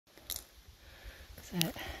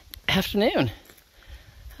It's afternoon.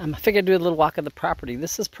 I figured I'd do a little walk of the property.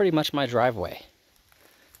 This is pretty much my driveway.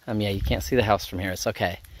 Yeah, you can't see the house from here. It's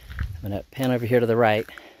okay. I'm gonna pan over here to the right.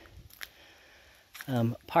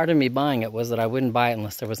 Part of me buying it was that I wouldn't buy it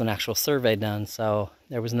unless there was an actual survey done, so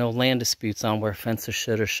there was no land disputes on where fences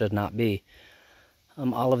should or should not be.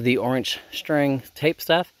 All of the orange string tape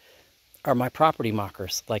stuff are my property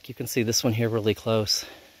markers. Like you can see this one here really close.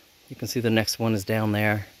 You can see the next one is down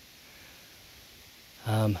there.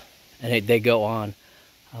 And they go on.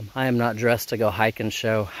 I am not dressed to go hike and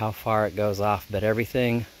show how far it goes off, but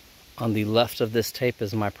everything on the left of this tape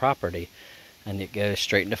is my property, and it goes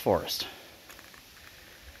straight into forest.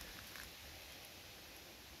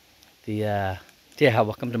 Yeah,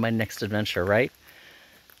 welcome to my next adventure, right?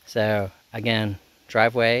 So again,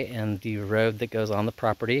 driveway and the road that goes on the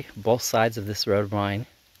property, both sides of this road mine.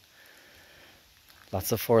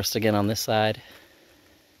 Lots of forest again on this side.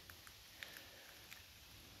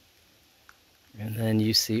 And then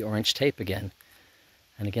you see orange tape again.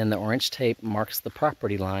 And again, the orange tape marks the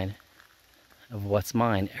property line of what's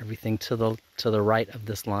mine. Everything to the right of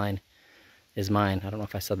this line is mine. I don't know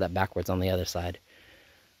if I said that backwards on the other side.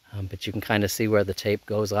 But you can kind of see where the tape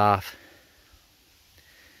goes off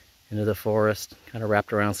into the forest, kind of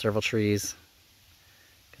wrapped around several trees.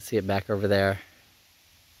 You can see it back over there.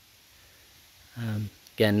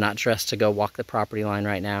 Again, not dressed to go walk the property line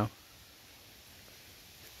right now.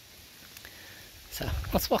 So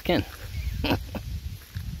let's walk in.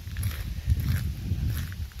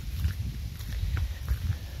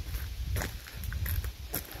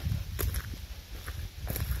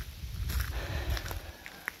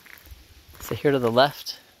 So here to the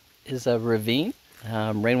left is a ravine,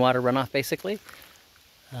 rainwater runoff basically.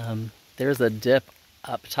 There's a dip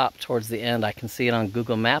up top towards the end. I can see it on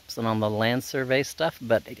Google Maps and on the land survey stuff,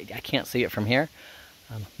 but I can't see it from here.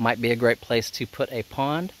 Might be a great place to put a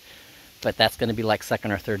pond, but that's going to be like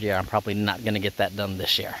second or third year. I'm probably not going to get that done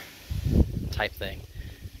this year type thing.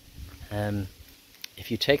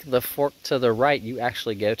 If you take the fork to the right, you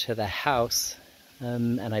actually go to the house,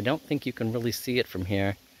 and I don't think you can really see it from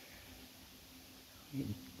here.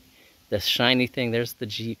 This shiny thing, there's the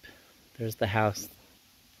Jeep, there's the house.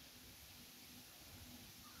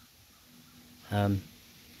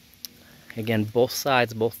 Again, both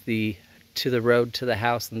sides, both the to the road to the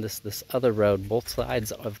house and this other road, both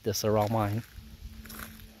sides of this are all mine.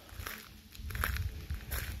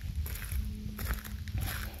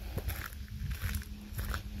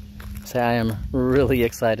 So I am really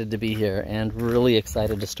excited to be here and really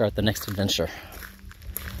excited to start the next adventure.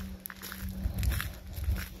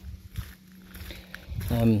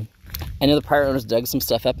 I know the prior owners dug some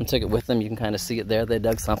stuff up and took it with them. You can kind of see it there. They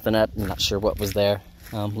dug something up. I'm not sure what was there.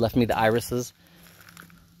 Left me the irises.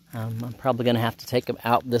 I'm probably going to have to take them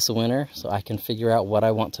out this winter so I can figure out what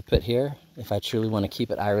I want to put here, if I truly want to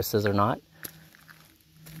keep it irises or not.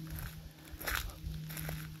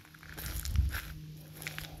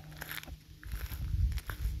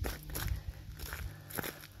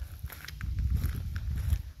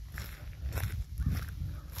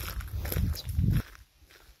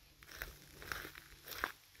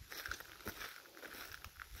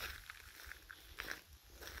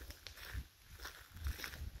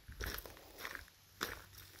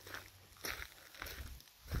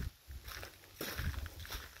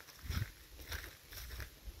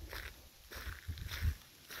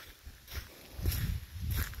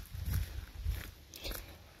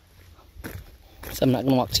 So I'm not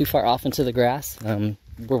going to walk too far off into the grass.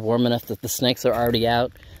 We're warm enough that the snakes are already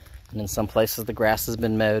out, and in some places the grass has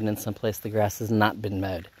been mowed, and in some places the grass has not been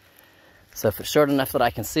mowed. So if it's short enough that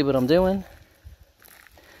I can see what I'm doing,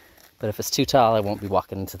 but if it's too tall, I won't be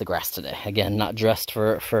walking into the grass today. Again, not dressed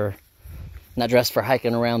for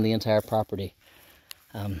hiking around the entire property.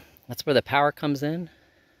 That's where the power comes in,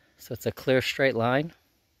 so it's a clear straight line.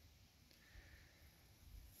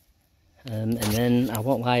 And then I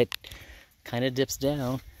won't lie, it kind of dips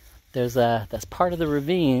down. That's part of the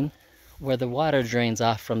ravine where the water drains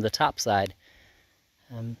off from the top side.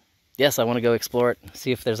 Yes, I want to go explore it,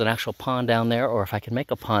 see if there's an actual pond down there, or if I can make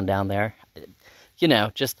a pond down there. You know,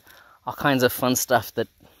 just all kinds of fun stuff that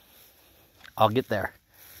I'll get there.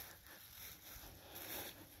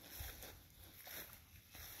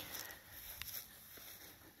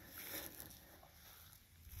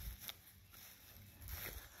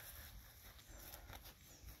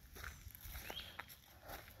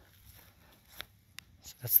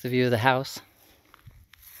 So that's the view of the house.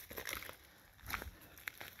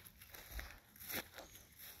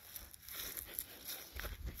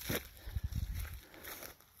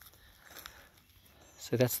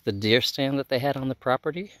 So that's the deer stand that they had on the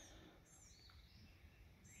property.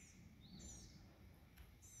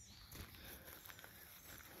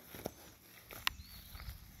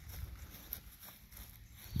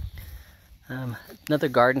 Another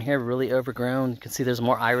garden here, really overgrown. You can see there's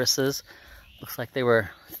more irises. Looks like they were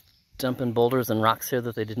dumping boulders and rocks here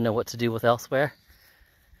that they didn't know what to do with elsewhere.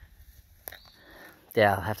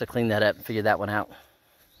 Yeah, I'll have to clean that up and figure that one out.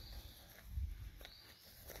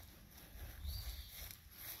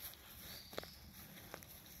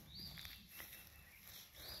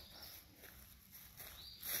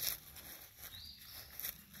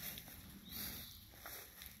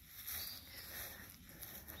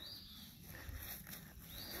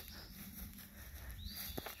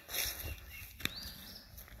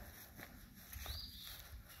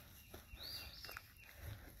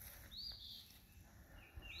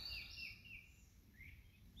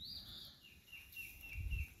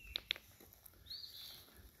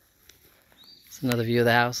 Another view of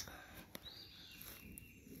the house.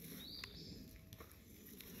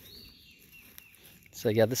 So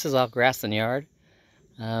yeah, this is all grass and yard.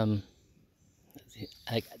 There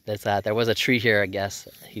was a tree here, I guess.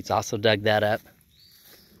 He's also dug that up.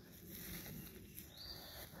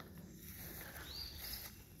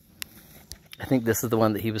 I think this is the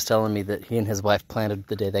one that he was telling me that he and his wife planted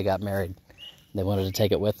the day they got married. They wanted to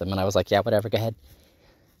take it with them, and I was like, yeah, whatever, go ahead.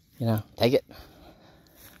 You know, take it.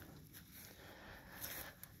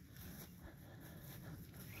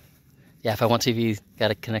 Yeah, if I want TV, got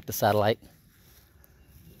to connect the satellite.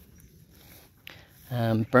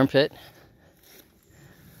 Burn pit.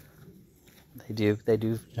 They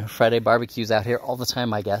do Friday barbecues out here all the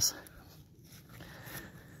time, I guess.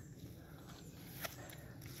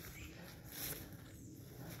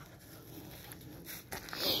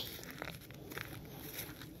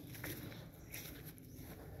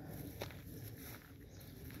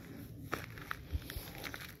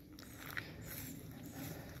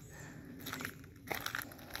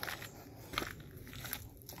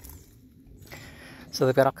 So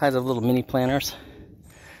they've got all kinds of little mini planters.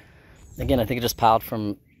 Again, I think it just piled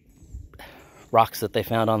from rocks that they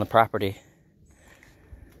found on the property.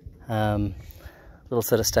 Little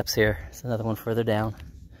set of steps here. There's another one further down.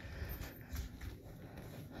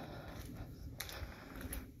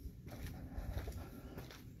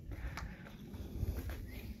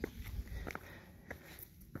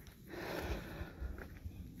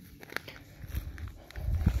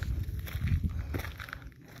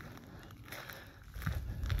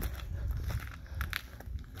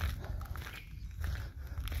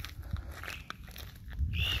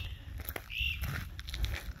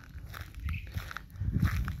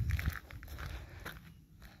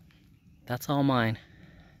 That's all mine.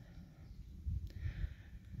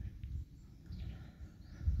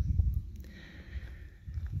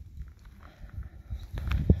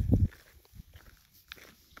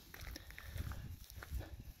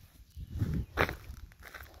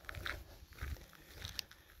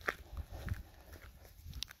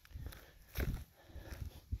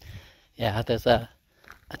 Yeah, there's a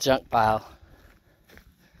junk pile.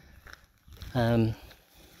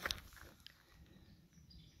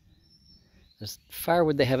 There's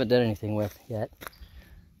firewood they haven't done anything with yet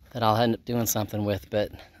that I'll end up doing something with,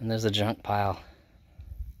 and there's a junk pile.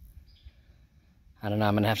 I don't know,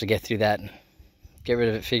 I'm gonna have to get through that and get rid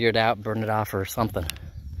of it, figure it out, burn it off or something.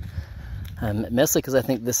 Mostly because I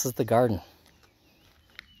think this is the garden.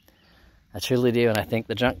 I truly do, and I think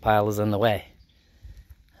the junk pile is in the way.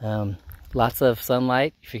 Lots of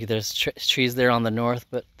sunlight. You figure there's trees there on the north,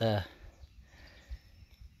 but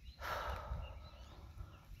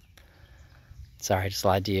sorry, I just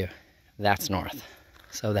lied to you. That's north.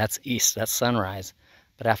 So that's east, that's sunrise.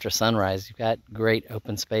 But after sunrise, you've got great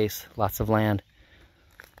open space, lots of land.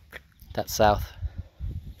 That's south.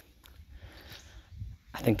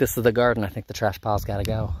 I think this is the garden. I think the trash pile's gotta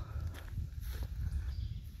go.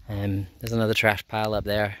 And there's another trash pile up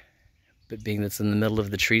there. But being that's in the middle of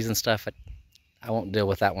the trees and stuff, I won't deal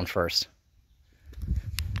with that one first.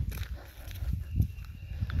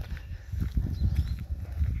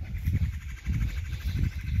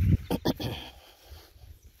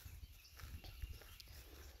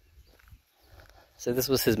 So this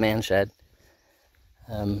was his man shed.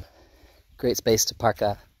 Great space to park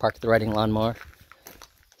the riding lawnmower.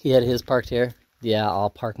 He had his parked here. Yeah, I'll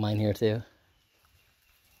park mine here too.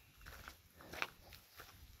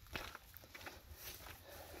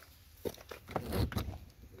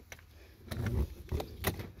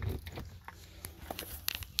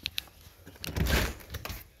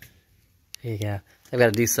 There you go. I've got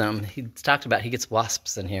to do something. He talked about he gets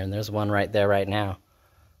wasps in here, and there's one right there right now.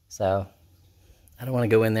 So I don't want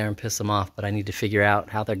to go in there and piss them off, but I need to figure out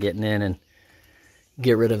how they're getting in and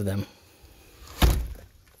get rid of them.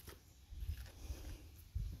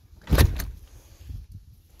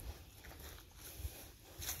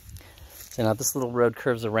 So So now this little road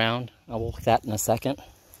curves around. I'll walk that in a second.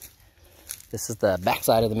 This is the back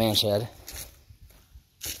side of the man shed.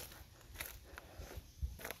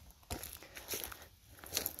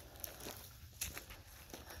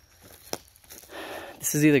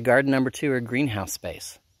 This is either garden number 2 or greenhouse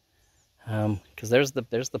space. Because there's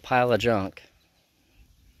the pile of junk.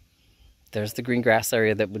 There's the green grass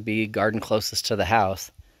area that would be garden closest to the house.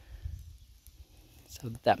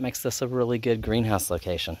 So that makes this a really good greenhouse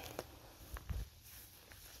location.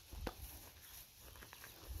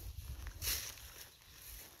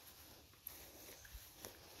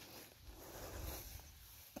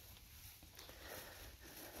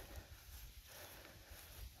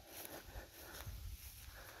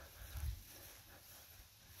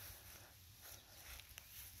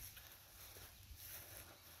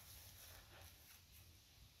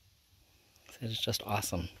 It's just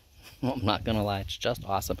awesome. Well, I'm not gonna lie, it's just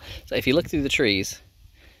awesome. So if you look through the trees,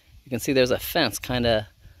 you can see there's a fence kind of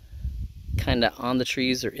on the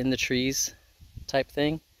trees or in the trees type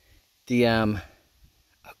thing.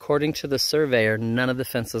 According to the surveyor, none of the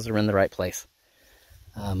fences are in the right place.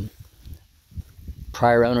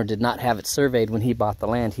 Prior owner did not have it surveyed when he bought the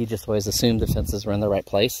land. He just always assumed the fences were in the right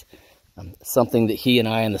place. Something that he and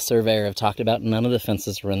I and the surveyor have talked about, none of the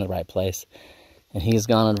fences were in the right place. And he's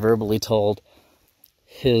gone and verbally told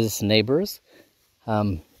his neighbors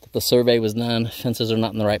that the survey was done, fences are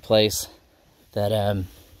not in the right place, that,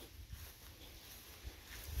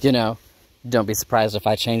 you know, don't be surprised if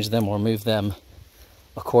I change them or move them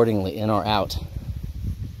accordingly, in or out.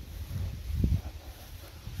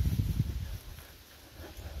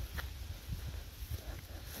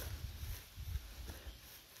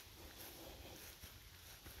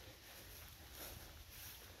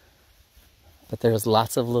 But there's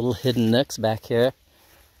lots of little hidden nooks back here.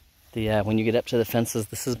 When you get up to the fences,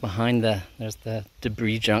 this is behind there's the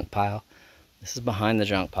debris junk pile. This is behind the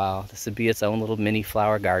junk pile. This would be its own little mini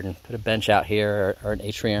flower garden. Put a bench out here, or an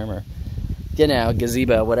atrium, or, you know,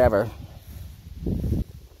 gazebo, whatever.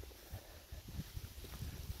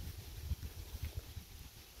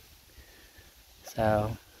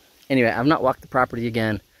 So, anyway, I've not walked the property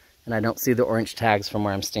again, and I don't see the orange tags from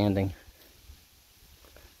where I'm standing.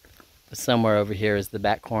 But somewhere over here is the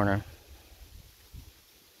back corner.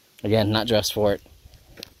 Again, not dressed for it.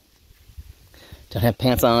 Don't have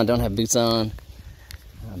pants on, don't have boots on.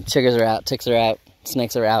 Chiggers are out, ticks are out,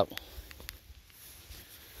 snakes are out.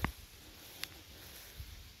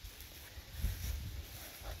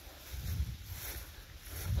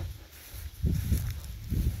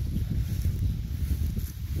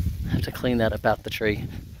 I have to clean that up out the tree.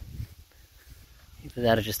 Either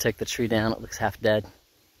that or just take the tree down, it looks half dead.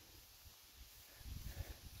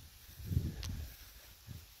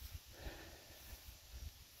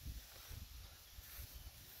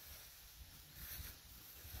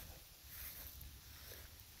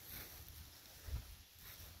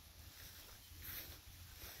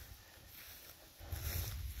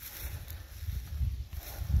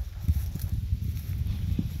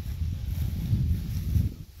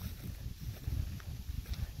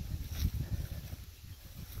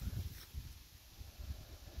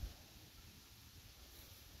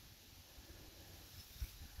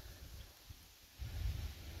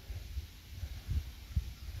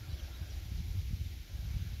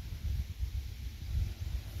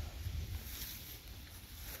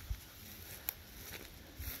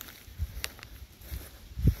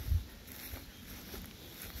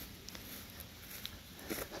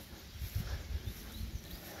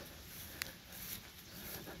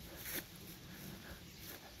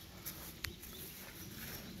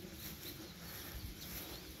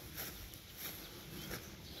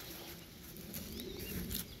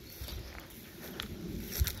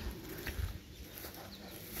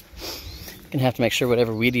 Gonna have to make sure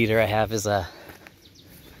whatever weed eater I have is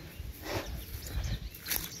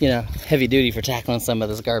you know, heavy duty for tackling some of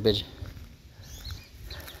this garbage.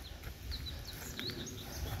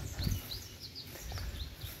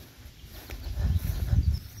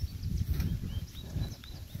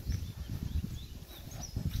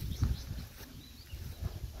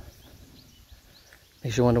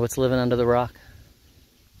 Makes you wonder what's living under the rock.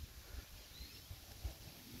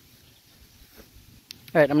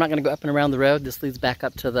 All right, I'm not going to go up and around the road. This leads back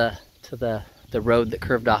up to the road that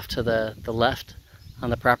curved off to the left on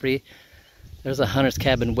the property. There's a hunter's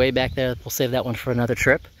cabin way back there. We'll save that one for another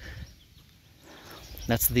trip.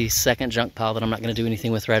 That's the second junk pile that I'm not going to do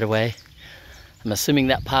anything with right away. I'm assuming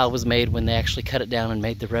that pile was made when they actually cut it down and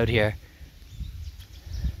made the road here.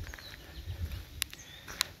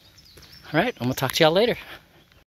 All right, I'm going to talk to y'all later.